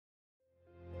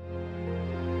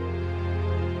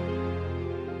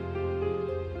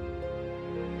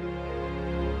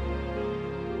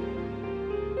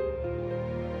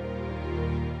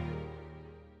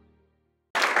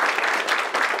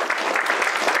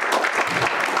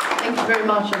Thank you very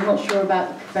much. I'm not sure about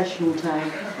the professional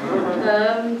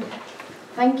tag.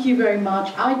 Thank you very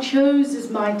much. I chose as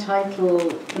my title,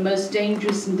 The Most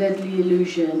Dangerous and Deadly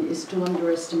Illusion is to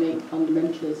Underestimate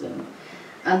Fundamentalism.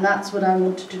 And that's what I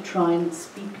wanted to try and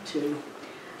speak to.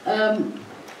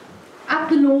 At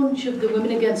the launch of the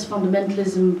Women Against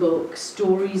Fundamentalism book,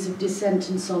 Stories of Dissent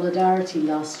and Solidarity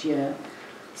last year,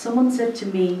 someone said to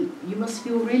me, you must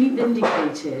feel really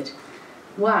vindicated.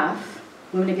 WAF,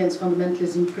 Women Against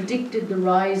Fundamentalism, predicted the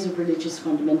rise of religious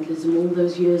fundamentalism all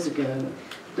those years ago,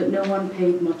 but no one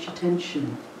paid much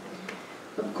attention.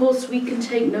 Of course, we can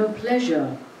take no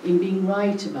pleasure in being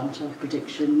right about our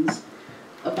predictions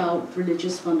about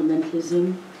religious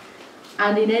fundamentalism.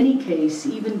 And in any case,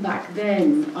 even back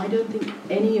then, I don't think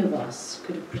any of us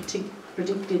could have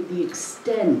predicted the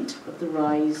extent of the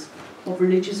rise of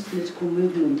religious political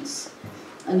movements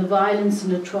and the violence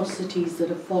and atrocities that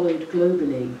have followed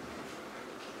globally.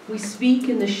 We speak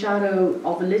in the shadow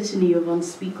of a litany of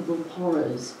unspeakable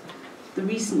horrors. The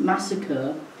recent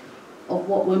massacre of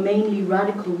what were mainly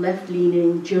radical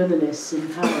left-leaning journalists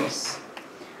in Paris,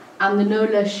 and the no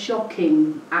less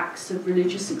shocking acts of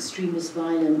religious extremist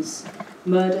violence,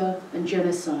 murder and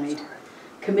genocide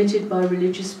committed by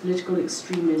religious political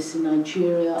extremists in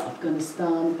Nigeria,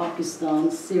 Afghanistan,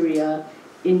 Pakistan, Syria,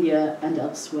 India and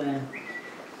elsewhere.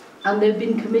 And they've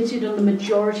been committed on the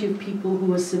majority of people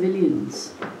who are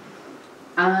civilians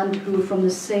and who are from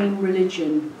the same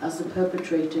religion as the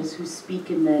perpetrators who speak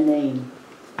in their name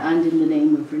and in the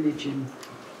name of religion.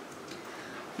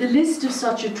 The list of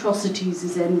such atrocities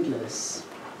is endless,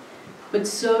 but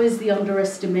so is the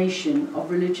underestimation of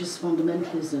religious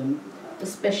fundamentalism,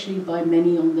 especially by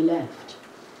many on the left.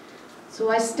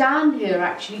 So I stand here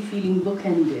actually feeling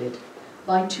bookended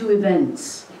by two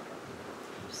events.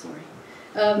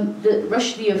 The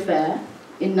Rushdie affair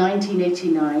in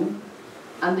 1989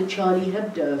 and the Charlie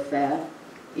Hebdo affair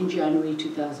in January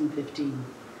 2015.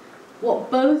 What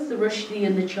both the Rushdie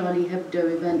and the Charlie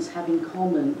Hebdo events have in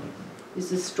common is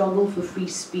the struggle for free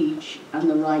speech and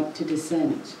the right to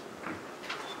dissent.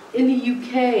 In the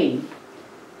UK,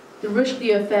 the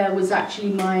Rushdie affair was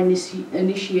actually my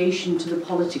initiation to the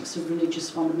politics of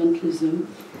religious fundamentalism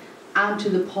and to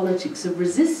the politics of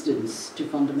resistance to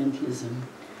fundamentalism.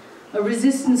 A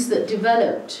resistance that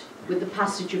developed with the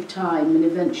passage of time and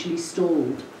eventually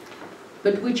stalled,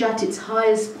 but which at its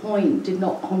highest point did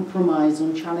not compromise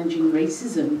on challenging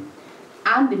racism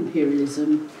and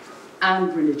imperialism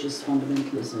and religious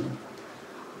fundamentalism.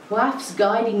 WAF's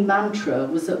guiding mantra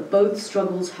was that both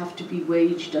struggles have to be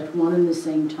waged at one and the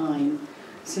same time,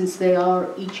 since they are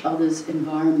each other's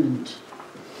environment.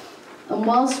 And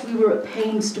whilst we were at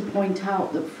pains to point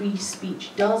out that free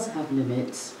speech does have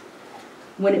limits,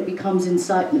 when it becomes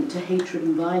incitement to hatred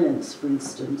and violence, for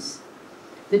instance,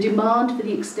 the demand for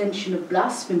the extension of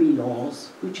blasphemy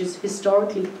laws, which has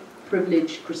historically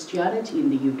privileged Christianity in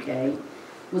the UK,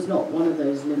 was not one of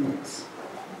those limits.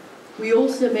 We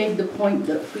also made the point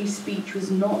that free speech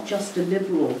was not just a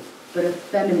liberal, but a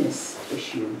feminist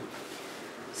issue,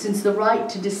 since the right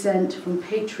to dissent from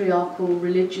patriarchal,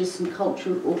 religious and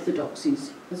cultural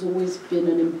orthodoxies has always been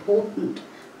an important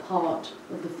part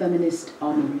of the feminist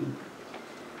armoury.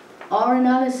 Our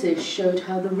analysis showed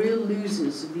how the real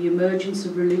losers of the emergence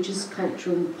of religious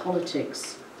culture and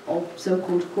politics of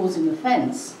so-called causing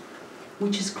offence,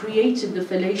 which has created the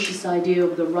fallacious idea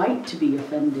of the right to be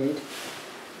offended,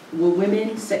 were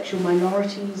women, sexual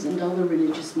minorities and other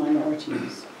religious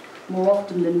minorities, more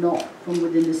often than not from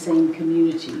within the same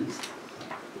communities.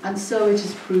 And so it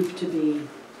has proved to be.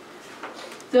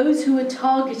 Those who are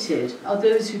targeted are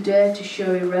those who dare to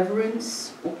show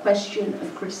irreverence or question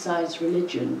and criticise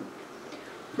religion.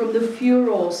 From the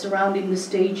furor surrounding the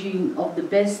staging of the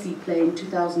Besti play in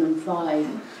 2005,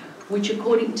 which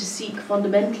according to Sikh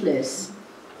fundamentalists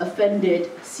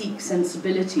offended Sikh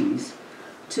sensibilities,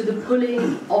 to the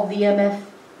pulling of the MF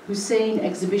Hussein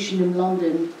exhibition in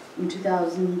London in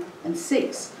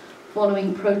 2006,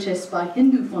 following protests by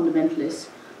Hindu fundamentalists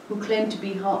who claimed to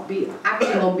be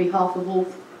acting on behalf of all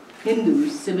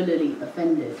Hindus similarly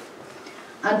offended,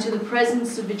 and to the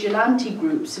presence of vigilante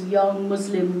groups of young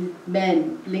Muslim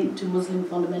men linked to Muslim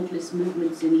fundamentalist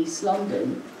movements in East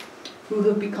London, who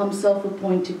have become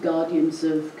self-appointed guardians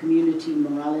of community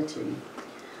morality.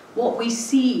 What we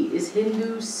see is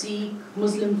Hindu, Sikh,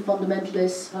 Muslim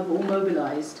fundamentalists have all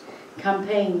mobilized,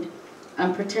 campaigned,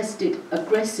 and protested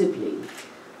aggressively,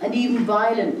 and even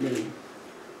violently.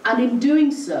 And in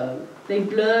doing so, they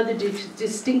blur the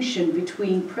distinction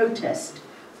between protest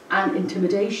and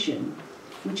intimidation,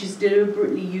 which is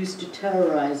deliberately used to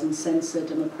terrorize and censor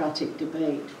democratic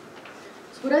debate.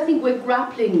 So what I think we're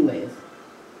grappling with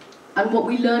And what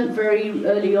we learned very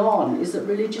early on is that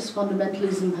religious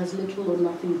fundamentalism has little or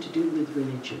nothing to do with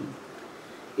religion.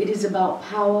 It is about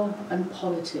power and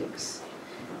politics.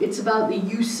 It's about the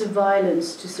use of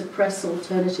violence to suppress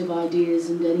alternative ideas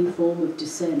and any form of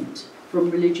dissent from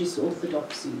religious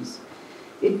orthodoxies.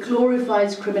 It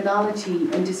glorifies criminality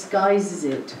and disguises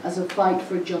it as a fight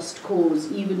for a just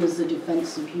cause, even as the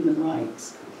defense of human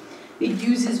rights. It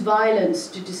uses violence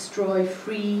to destroy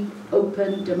free,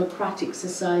 open, democratic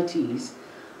societies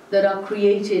that are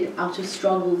created out of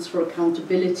struggles for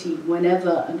accountability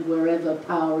whenever and wherever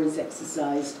power is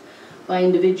exercised by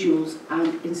individuals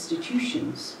and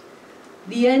institutions.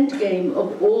 The end game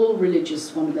of all religious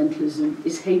fundamentalism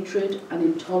is hatred and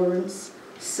intolerance,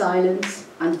 silence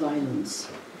and violence.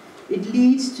 It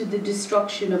leads to the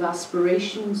destruction of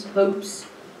aspirations, hopes,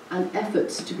 and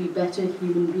efforts to be better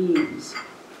human beings.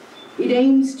 It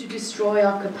aims to destroy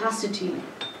our capacity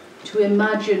to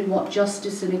imagine what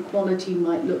justice and equality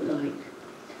might look like.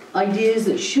 Ideas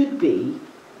that should be,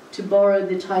 to borrow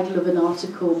the title of an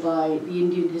article by the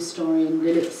Indian historian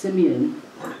Lilith Simeon,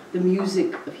 the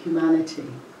music of humanity.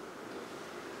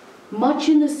 Much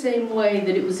in the same way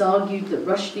that it was argued that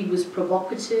Rushdie was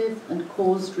provocative and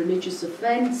caused religious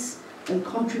offense and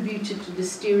contributed to the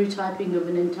stereotyping of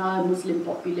an entire Muslim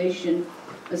population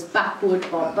as backward,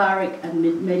 barbaric, and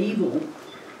medieval,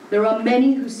 there are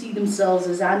many who see themselves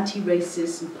as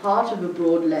anti-racist and part of a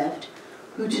broad left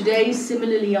who today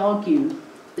similarly argue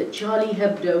that Charlie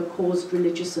Hebdo caused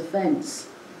religious offense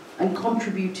and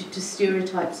contributed to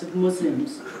stereotypes of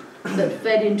Muslims that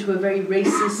fed into a very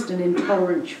racist and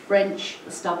intolerant French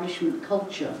establishment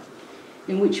culture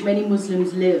in which many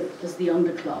Muslims live as the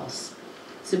underclass,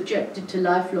 subjected to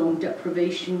lifelong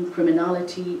deprivation,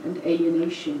 criminality, and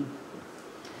alienation.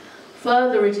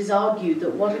 Further, it is argued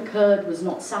that what occurred was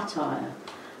not satire,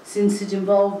 since it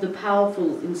involved the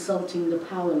powerful insulting the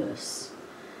powerless.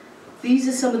 These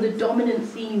are some of the dominant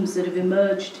themes that have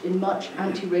emerged in much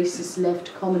anti-racist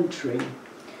left commentary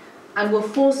and were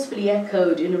forcefully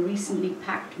echoed in a recently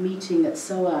packed meeting at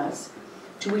SOAS,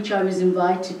 to which I was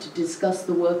invited to discuss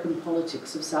the work and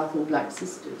politics of Southall Black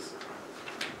Sisters.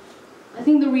 I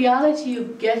think the reality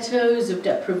of ghettos, of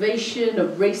deprivation,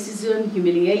 of racism,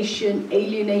 humiliation,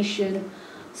 alienation,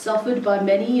 suffered by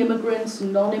many immigrants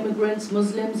and non-immigrants,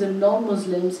 Muslims and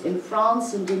non-Muslims in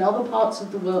France and in other parts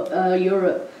of the world,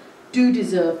 Europe, do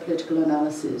deserve political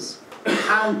analysis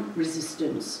and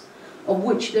resistance, of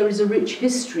which there is a rich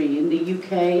history in the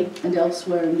UK and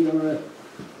elsewhere in Europe.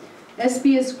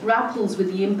 SBS grapples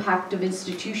with the impact of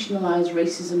institutionalized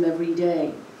racism every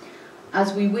day,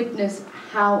 as we witness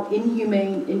how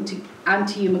inhumane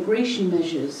anti-immigration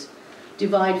measures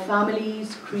divide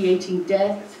families, creating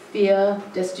death, fear,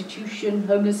 destitution,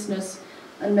 homelessness,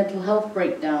 and mental health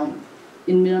breakdown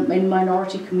in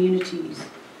minority communities.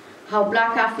 How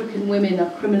black African women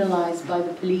are criminalized by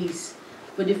the police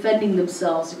for defending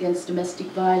themselves against domestic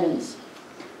violence,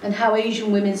 and how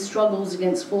Asian women's struggles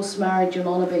against forced marriage and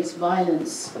honor-based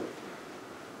violence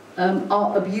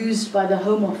are abused by the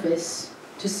Home Office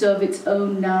to serve its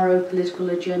own narrow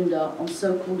political agenda on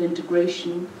so-called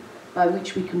integration, by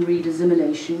which we can read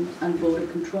assimilation and border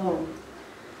control.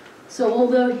 So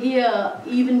although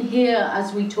even here,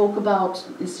 as we talk about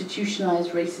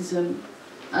institutionalized racism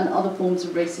and other forms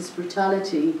of racist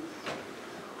brutality,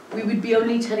 we would be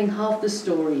only telling half the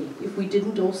story if we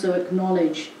didn't also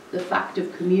acknowledge the fact of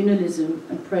communalism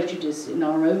and prejudice in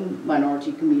our own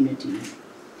minority communities.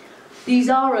 These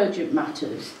are urgent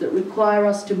matters that require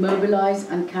us to mobilize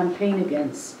and campaign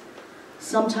against,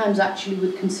 sometimes actually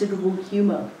with considerable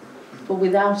humor, for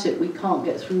without it we can't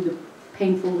get through the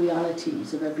painful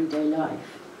realities of everyday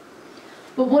life.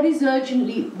 But what is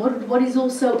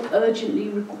also urgently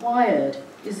required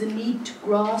is the need to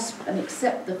grasp and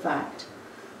accept the fact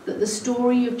that the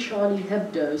story of Charlie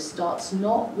Hebdo starts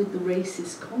not with the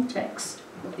racist context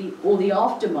or the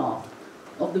aftermath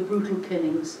of the brutal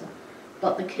killings,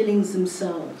 but the killings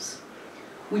themselves,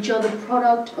 which are the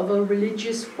product of a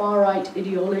religious far-right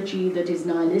ideology that is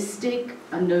nihilistic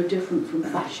and no different from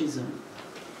fascism.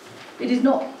 It is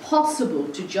not possible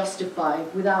to justify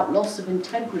without loss of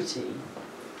integrity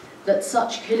that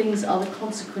such killings are the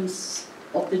consequence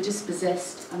of the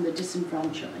dispossessed and the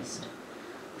disenfranchised.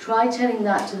 Try telling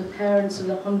that to the parents of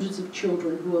the hundreds of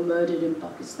children who were murdered in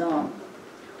Pakistan,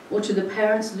 or to the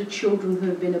parents of the children who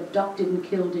have been abducted and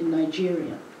killed in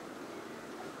Nigeria.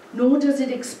 Nor does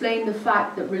it explain the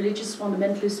fact that religious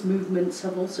fundamentalist movements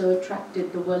have also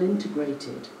attracted the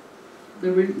well-integrated,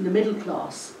 the middle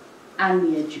class, and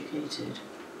the educated.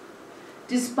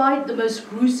 Despite the most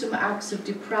gruesome acts of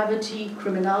depravity,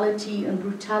 criminality, and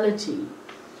brutality,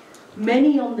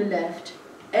 many on the left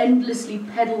endlessly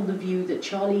peddle the view that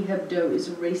Charlie Hebdo is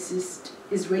racist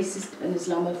and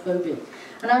Islamophobic.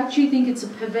 And I actually think it's a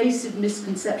pervasive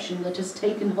misconception that has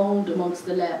taken hold amongst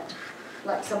the left,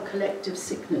 like some collective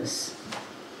sickness.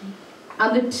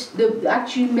 And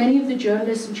actually many of the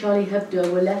journalists in Charlie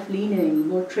Hebdo were left-leaning,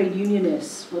 were trade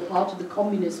unionists, were part of the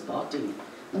Communist Party,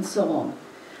 and so on,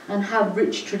 and have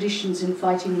rich traditions in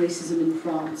fighting racism in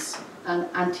France and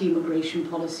anti-immigration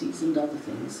policies and other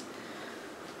things.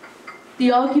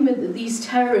 The argument that these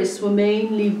terrorists were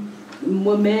merely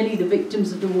the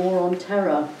victims of the war on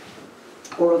terror,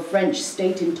 or of French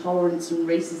state intolerance and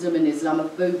racism and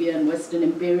Islamophobia and Western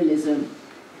imperialism,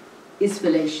 is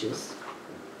fallacious.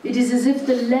 It is as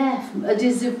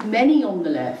if many on the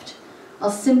left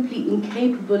are simply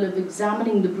incapable of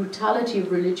examining the brutality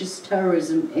of religious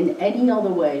terrorism in any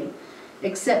other way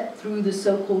except through the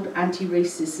so-called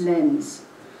anti-racist lens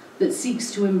that seeks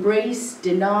to embrace,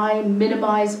 deny,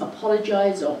 minimize,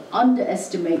 apologize, or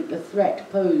underestimate the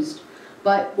threat posed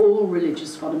by all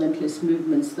religious fundamentalist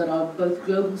movements that are both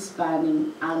global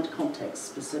spanning and context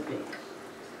specific.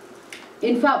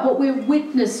 In fact, what we're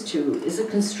witness to is a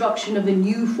construction of a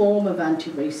new form of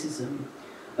anti-racism,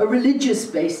 a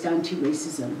religious-based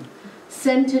anti-racism,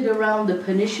 centered around the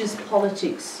pernicious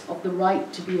politics of the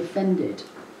right to be offended.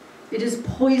 It has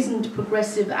poisoned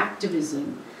progressive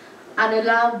activism and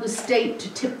allowed the state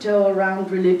to tiptoe around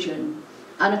religion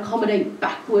and accommodate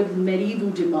backward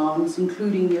medieval demands,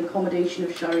 including the accommodation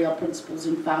of Sharia principles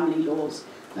in family laws.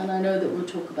 And I know that we'll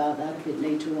talk about that a bit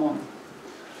later on.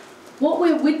 What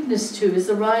we're witness to is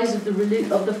the rise of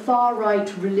the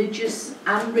far-right religious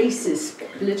and racist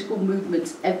political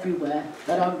movements everywhere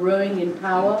that are growing in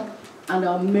power and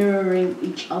are mirroring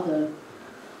each other.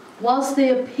 Whilst they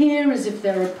appear as if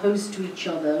they're opposed to each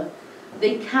other,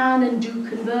 they can and do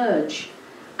converge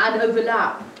and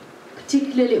overlap,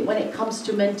 particularly when it comes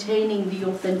to maintaining the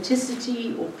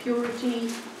authenticity or purity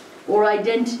or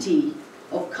identity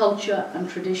of culture and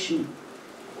tradition.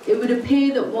 It would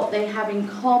appear that what they have in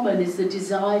common is the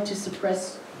desire to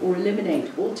suppress or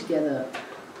eliminate altogether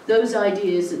those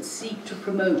ideas that seek to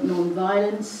promote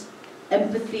non-violence,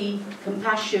 empathy,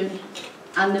 compassion,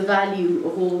 and the value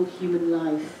of all human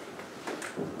life.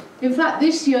 In fact,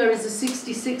 this year is the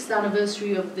 66th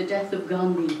anniversary of the death of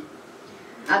Gandhi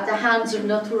at the hands of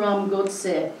Nathuram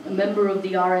Godse, a member of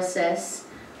the RSS,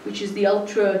 which is the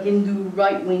ultra-Hindu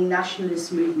right-wing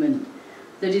nationalist movement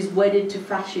that is wedded to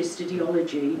fascist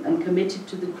ideology and committed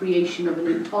to the creation of an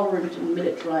intolerant and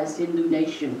militarized Hindu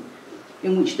nation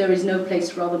in which there is no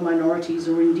place for other minorities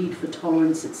or indeed for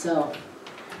tolerance itself.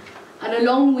 And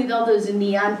along with others in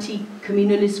the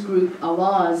anti-communalist group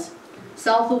Awaz,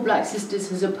 Southall Black Sisters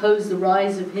has opposed the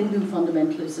rise of Hindu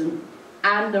fundamentalism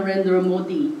and Narendra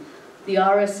Modi, the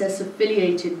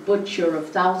RSS-affiliated butcher of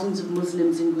thousands of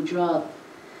Muslims in Gujarat,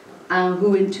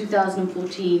 who in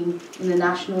 2014, in the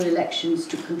national elections,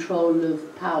 took control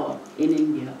of power in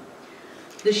India.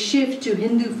 The shift to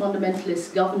Hindu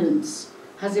fundamentalist governance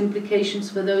has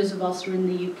implications for those of us who are in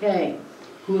the UK,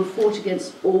 who have fought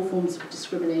against all forms of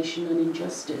discrimination and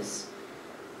injustice.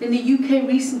 In the UK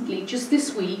recently, just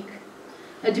this week,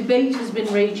 a debate has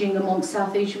been raging among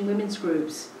South Asian women's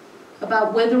groups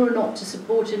about whether or not to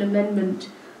support an amendment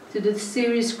to the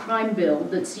serious crime bill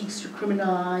that seeks to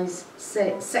criminalise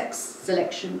sex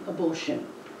selection abortion.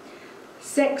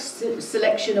 Sex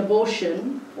selection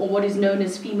abortion, or what is known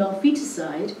as female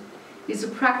feticide, is a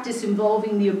practice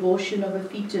involving the abortion of a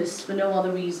fetus for no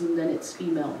other reason than it's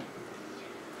female.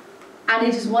 And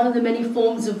it is one of the many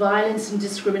forms of violence and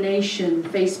discrimination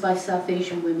faced by South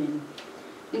Asian women.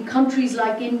 In countries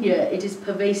like India, it is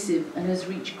pervasive and has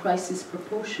reached crisis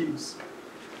proportions.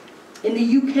 In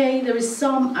the UK, there is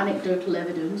some anecdotal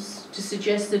evidence to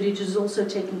suggest that it has also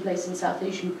taken place in South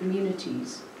Asian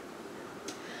communities.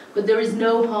 But there is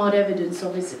no hard evidence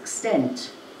of its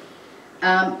extent.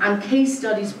 And case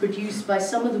studies produced by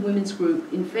some of the women's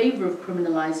group in favour of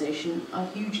criminalisation are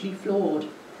hugely flawed,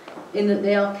 in that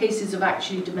they are cases of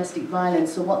actually domestic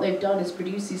violence. So what they've done is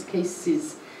produce these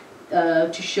cases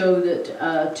to show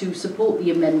that, to support the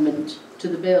amendment to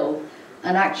the bill,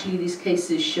 and actually these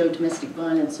cases show domestic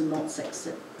violence and not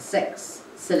sex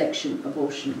selection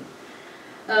abortion.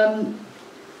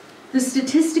 The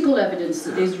statistical evidence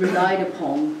that is relied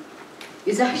upon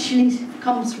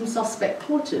comes from suspect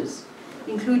quarters,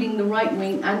 including the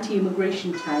right-wing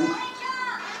anti-immigration tank,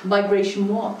 Migration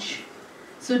Watch.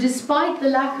 So despite the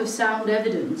lack of sound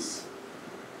evidence,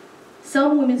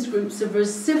 some women's groups are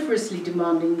vociferously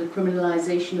demanding the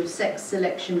criminalisation of sex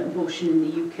selection abortion in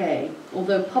the UK,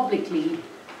 although publicly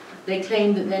they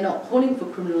claim that they're not calling for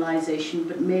criminalisation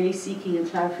but merely seeking a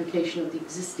clarification of the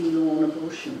existing law on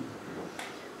abortion.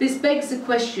 This begs the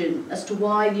question as to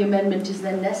why the amendment is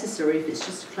then necessary if it's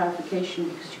just a clarification,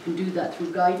 because you can do that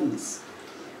through guidance,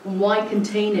 and why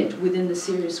contain it within the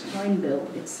serious crime bill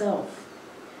itself.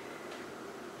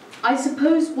 I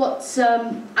suppose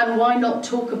and why not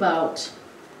talk about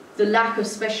the lack of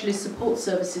specialist support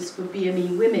services for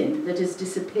BME women that has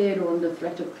disappeared or under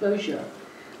threat of closure,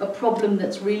 a problem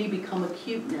that's really become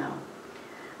acute now.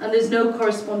 And there's no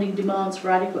corresponding demands for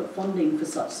adequate funding for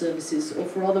such services or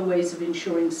for other ways of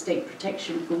ensuring state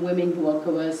protection for women who are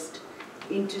coerced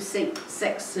into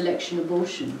sex selection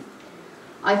abortion.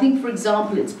 I think, for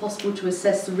example, it's possible to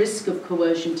assess the risk of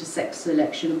coercion to sex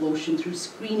selection abortion through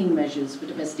screening measures for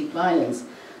domestic violence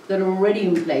that are already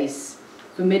in place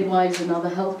for midwives and other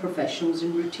health professionals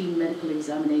in routine medical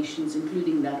examinations,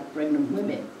 including that of pregnant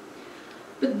women.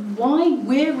 But why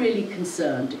we're really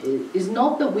concerned is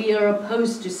not that we are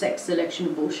opposed to sex selection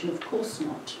abortion, of course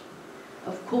not.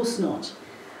 Of course not.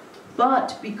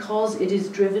 But because it is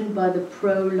driven by the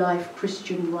pro-life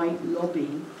Christian right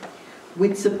lobby,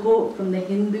 with support from the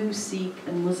Hindu, Sikh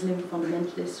and Muslim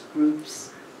fundamentalist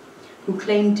groups who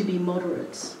claim to be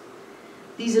moderates.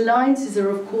 These alliances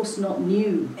are of course not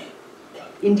new.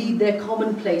 Indeed, they're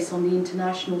commonplace on the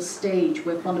international stage,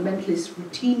 where fundamentalists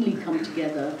routinely come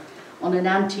together on an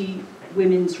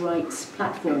anti-women's rights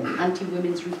platform,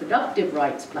 anti-women's reproductive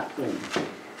rights platform.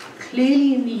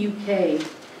 Clearly in the UK,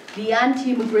 the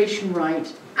anti-immigration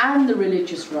right and the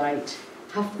religious right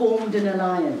have formed an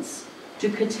alliance to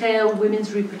curtail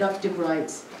women's reproductive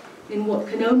rights in what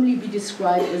can only be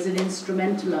described as an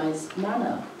instrumentalized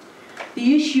manner.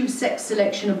 The issue of sex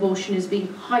selection abortion is being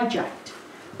hijacked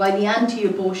by the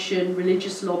anti-abortion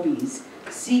religious lobbies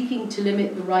seeking to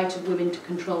limit the right of women to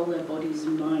control their bodies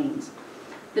and minds.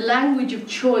 The language of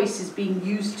choice is being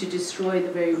used to destroy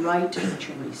the very right of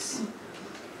choice.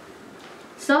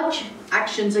 Such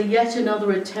actions are yet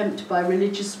another attempt by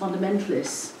religious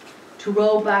fundamentalists to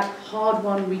roll back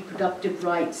hard-won reproductive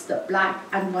rights that black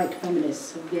and white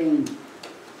feminists have gained.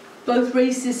 Both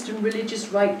racist and religious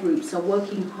right groups are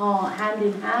working hand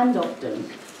in hand often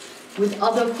with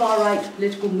other far-right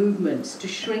political movements to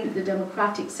shrink the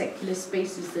democratic secular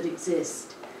spaces that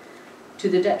exist to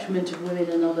the detriment of women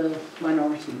and other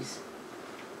minorities.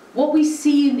 What we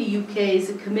see in the UK is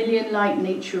a chameleon-like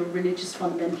nature of religious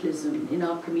fundamentalism in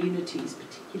our communities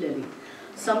particularly.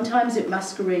 Sometimes it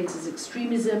masquerades as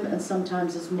extremism and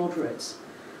sometimes as moderates.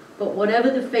 But whatever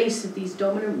the face of these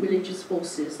dominant religious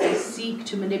forces, they seek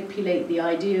to manipulate the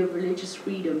idea of religious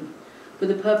freedom for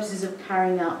the purposes of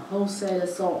carrying out wholesale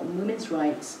assault on women's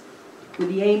rights with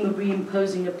the aim of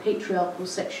reimposing a patriarchal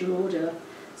sexual order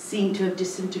seen to have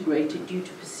disintegrated due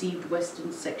to perceived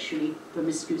Western sexually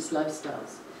promiscuous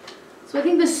lifestyles. So I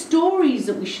think the stories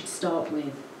that we should start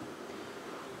with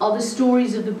are the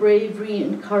stories of the bravery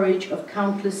and courage of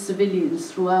countless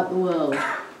civilians throughout the world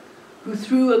who,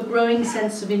 through a growing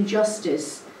sense of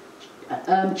injustice,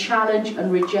 challenge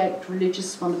and reject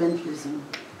religious fundamentalism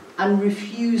and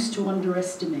refuse to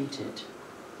underestimate it.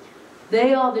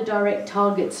 They are the direct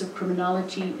targets of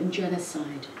criminality and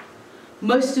genocide.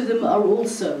 Most of them are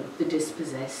also the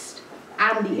dispossessed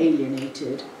and the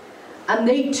alienated, and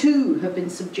they too have been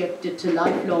subjected to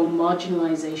lifelong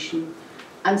marginalization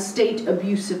and state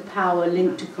abuse of power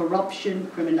linked to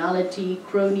corruption, criminality,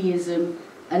 cronyism,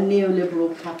 and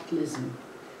neoliberal capitalism.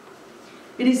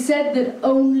 It is said that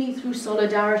only through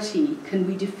solidarity can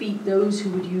we defeat those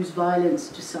who would use violence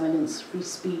to silence free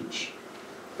speech.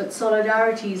 But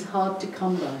solidarity is hard to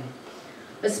come by,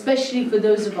 especially for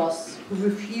those of us who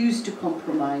refuse to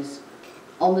compromise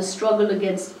on the struggle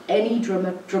against any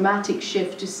dramatic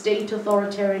shift to state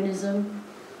authoritarianism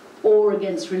or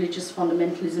against religious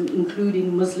fundamentalism,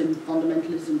 including Muslim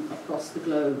fundamentalism across the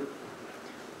globe.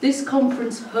 This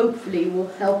conference hopefully will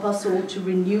help us all to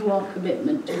renew our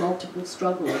commitment to multiple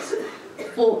struggles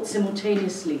fought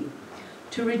simultaneously,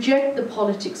 to reject the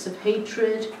politics of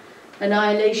hatred,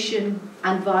 annihilation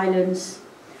and violence,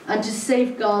 and to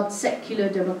safeguard secular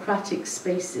democratic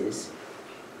spaces.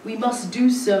 We must do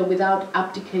so without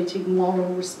abdicating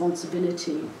moral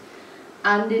responsibility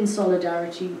and in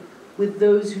solidarity with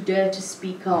those who dare to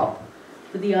speak up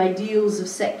for the ideals of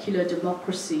secular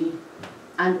democracy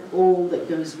and all that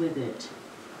goes with it.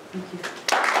 Thank you.